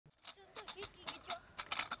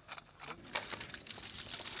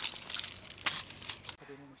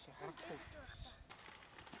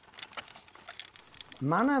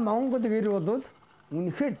Манай Монгол гэр бол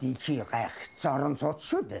үнэхээр дэлхий гайх зорон сууд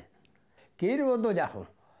шүү дээ. Гэр бол яг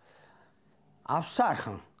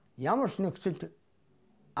авсаархан ямар ч нөхцөлд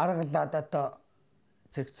аргалаад одоо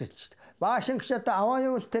цэгцэлж. Баашингч одоо аваа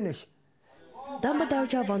явуултай нэш.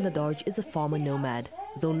 Ulaanbaatar van der Dorj is a former nomad.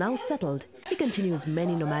 Though now settled, he continues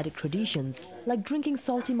many nomadic traditions, like drinking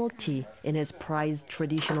salty milk tea in his prized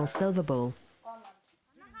traditional silver bowl.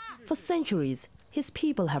 For centuries, his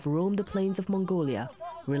people have roamed the plains of Mongolia,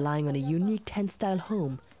 relying on a unique tent-style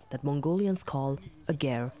home that Mongolians call a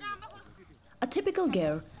ger. A typical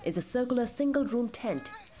ger is a circular single-room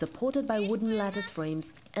tent supported by wooden lattice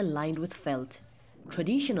frames and lined with felt.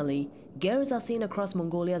 Traditionally, gers are seen across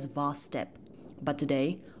Mongolia's vast steppe. But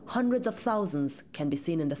today, hundreds of thousands can be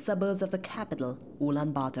seen in the suburbs of the capital,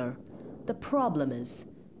 Ulaanbaatar. The problem is,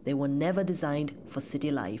 they were never designed for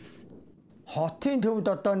city life. Хотын төвд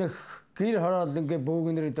одоо нэг гэр хороол ингээ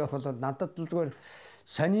бөөгнөрөд байх бол надад л зүгээр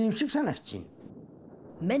сони юм шиг санагч байна.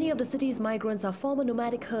 Many of the city's migrants are former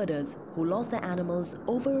nomadic herders who lost their animals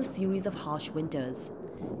over a series of harsh winters.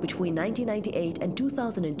 Between 1998 and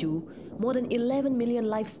 2002, more than 11 million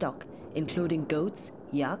livestock, including goats,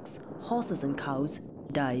 yaks, horses and cows,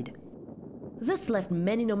 died. This left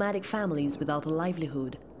many nomadic families without a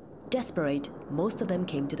livelihood. Desperate, most of them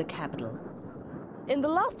came to the capital. In the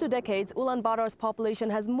last 2 decades, Ulaanbaatar's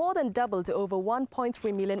population has more than doubled to over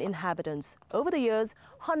 1.3 million inhabitants. Over the years,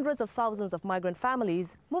 hundreds of thousands of migrant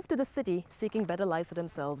families moved to the city seeking better lives for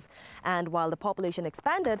themselves. And while the population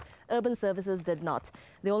expanded, urban services did not.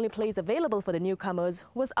 The only place available for the newcomers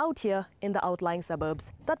was out here in the outlying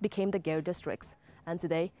suburbs that became the ger districts. And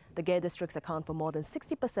today, the ger districts account for more than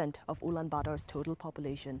 60% of Ulaanbaatar's total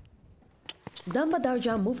population.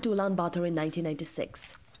 Ulaanbaatar moved to Ulaanbaatar in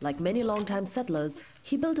 1996. Like many long-time settlers,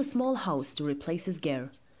 he built a small house to replace his ger.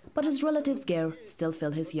 But his relatives' ger still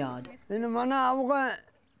fill his yard. Энэ манай авгаа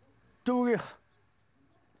дүүгийнх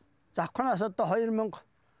захнаас одоо 2012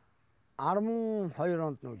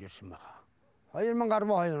 онд нүүж ирсэн байна.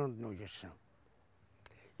 2012 онд нүүж ирсэн.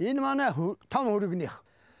 Энэ манай том хөргөнийх.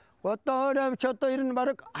 Одоо ч одоо ирнэ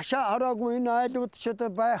баг ашаа хараагүй энэ айлууд ч одоо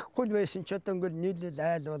байхгүй байсан ч одоо ингээл нийлэл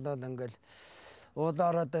айл болол ингээл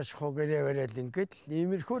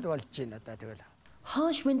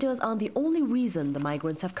harsh winters aren't the only reason the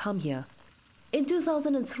migrants have come here. In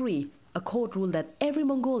 2003, a court ruled that every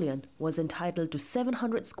Mongolian was entitled to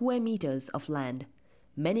 700 square meters of land.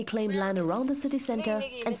 Many claimed land around the city center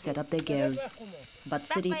and set up their gers. But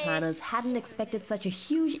city planners hadn't expected such a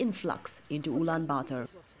huge influx into Ulaanbaatar.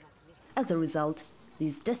 As a result,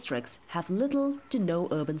 these districts have little to no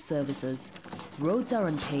urban services. Roads are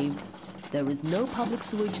unpaved. There is no public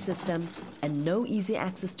sewage system and no easy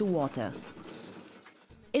access to water.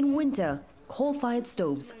 In winter, coal-fired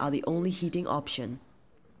stoves are the only heating option.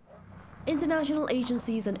 International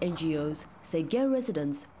agencies and NGOs say ger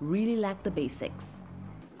residents really lack the basics.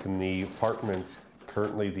 In the apartments,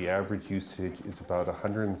 currently the average usage is about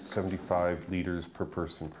 175 liters per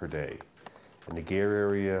person per day. In the ger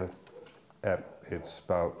area, it's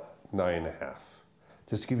about 9.5.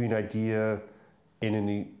 Just to give you an idea, in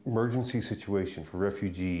an emergency situation for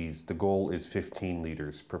refugees, the goal is 15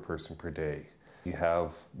 liters per person per day. You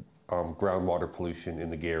have groundwater pollution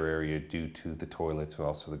in the ger area due to the toilets and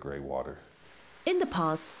also the grey water. In the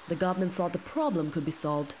past, the government thought the problem could be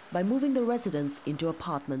solved by moving the residents into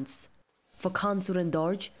apartments. For Khansuren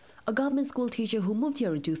Dorj, a government school teacher who moved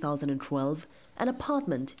here in 2012, an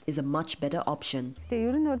apartment is a much better option.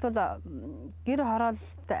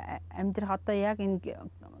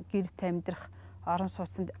 Орон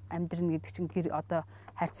сууцнд амьдрын гэдэг чинь гэр одоо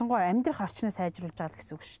харьцангуй амьдрах орчноо сайжруулж байгаа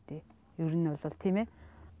гэсэн үг шүү дээ. Ер нь бол тийм ээ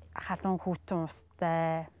халуун хүүтэн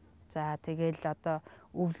устай. За тэгэл одоо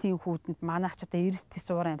өвлийн хүүтэнд манайх ч одоо эрсдэл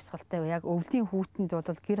суурын амьсгалтай яг өвлийн хүүтэнд бол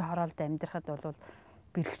гэр хороолд амьдрахад бол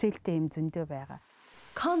бэрхшээлтэй юм зөндөө байгаа.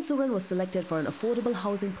 Khansuren was selected for an affordable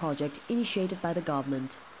housing project initiated by the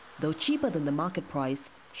government. Though cheaper than the market price,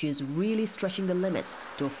 she is really stretching the limits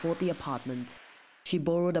to afford the apartment. She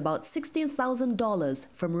borrowed about $16,000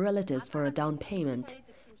 from relatives for a down payment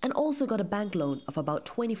and also got a bank loan of about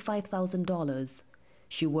 $25,000.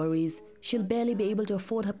 She worries she'll barely be able to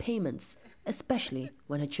afford her payments, especially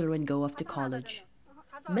when her children go off to college.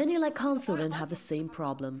 Many like Khansuren have the same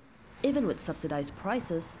problem. Even with subsidized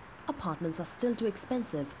prices, apartments are still too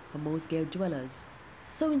expensive for most ger dwellers.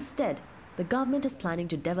 So instead, the government is planning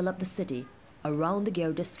to develop the city around the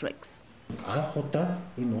ger districts.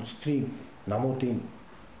 Намуудын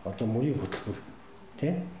одоо мөрийн хөтөлбөр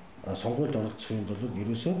тийм сонгуульд оролцохын тулд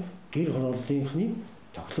ерөөсөө гэр хорооллынхны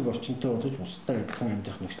тоглог орчинтой болж бусдад адилхан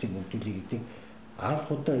амьдрах нөхцөлийг бүрдүүлэх гэдэг анх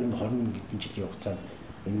удаа энэ 20 хэдэн жилийн хугацаанд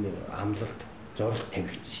энэ амлалт зорилго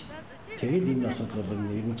тавигдсан. Тэгээд энэ асуудал бол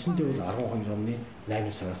үндсэндээ бол 12 оны 8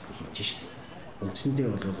 сараас эхэлж шүү дээ. Үндсэндээ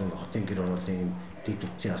бол энэ хотын гэр ороолын дэд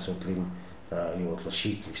үтсийн асуудлыг юу бол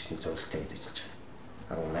шийдэх гэсэн зорилготой ажиллаж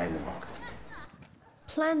байгаа. 18 он.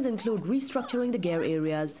 Plans include restructuring the Gare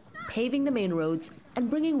areas, paving the main roads, and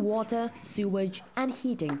bringing water, sewage, and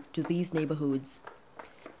heating to these neighborhoods.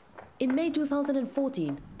 In May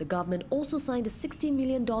 2014, the government also signed a $16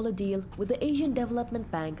 million deal with the Asian Development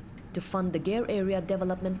Bank to fund the Gare Area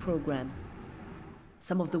Development Program.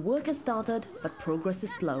 Some of the work has started, but progress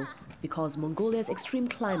is slow because Mongolia's extreme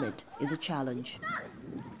climate is a challenge.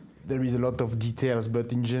 There is a lot of details,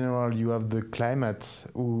 but in general, you have the climate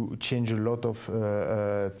who change a lot of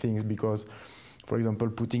things because, for example,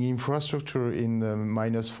 putting infrastructure in the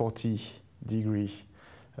minus 40 degree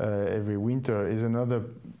every winter is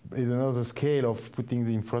another scale of putting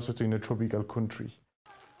the infrastructure in a tropical country.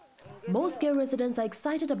 Most Gare residents are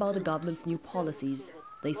excited about the government's new policies.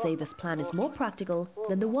 They say this plan is more practical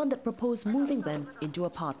than the one that proposed moving them into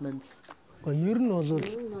apartments. Ер нь бол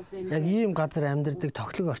яг ийм газар амьдардаг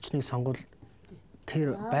тоглог орчныг сонгол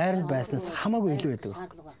тэр байранд байснаас хамаагүй илүү байдаг.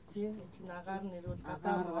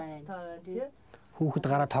 Хүүхэд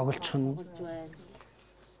гараа тоглолцсон.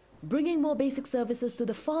 Bringing more basic services to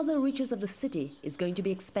the farther reaches of the city is going to be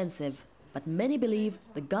expensive, but many believe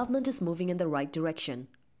the government is moving in the right direction.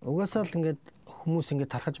 Угаасаа л ингээд хүмүүс ингээд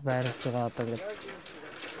тархаж байрлаж байгаа одоо ингээд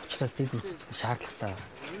учраас дэд үтс шаардлагатай.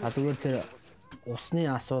 Зүгээр тэр усны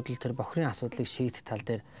асуудал, тэр бохрын асуудлыг шийдэх тал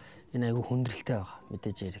дээр энэ айгүй хүндрэлтэй байгаа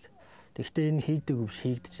мэдээж яриг. Тэгэхдээ энэ хийгдэг өвш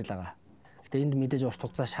хийгдэж л байгаа. Гэхдээ энд мэдээж урт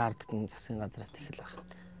хугацаа шаарддаг засгийн газраас тэхэл байна.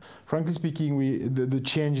 Frankly speaking, the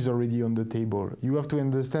change is already on the table. You have to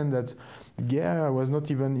understand that Gare was not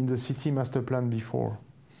even in the city master plan before.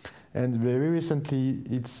 And very recently,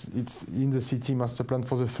 it's in the city master plan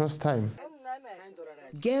for the first time.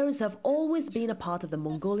 Gares have always been a part of the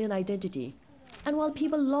Mongolian identity. And while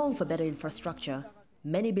people long for better infrastructure,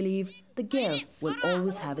 many believe the Gare will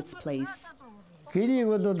always have its place. Гэрийг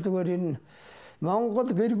бол зүгээр энэ Монгол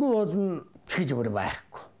гэргүй болно гэж бүр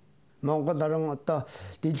байхгүй. Монгол орон одоо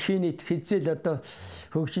дэлхийн нийт хязэл одоо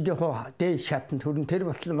хөгжлийн дээд шатнд хүрэн тэр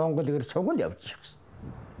батал Монгол гэр цугуул явж байгаа.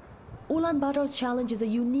 Ulaanbaatar's challenge is a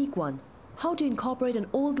unique one: how to incorporate an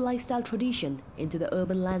old lifestyle tradition into the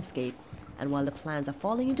urban landscape. And while the plans are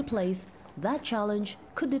falling into place, that challenge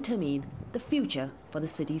could determine the future for the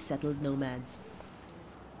city's settled nomads.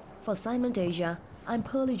 For Assignment Asia, I'm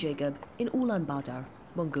Pearly Jacob in Ulaanbaatar,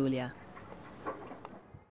 Mongolia.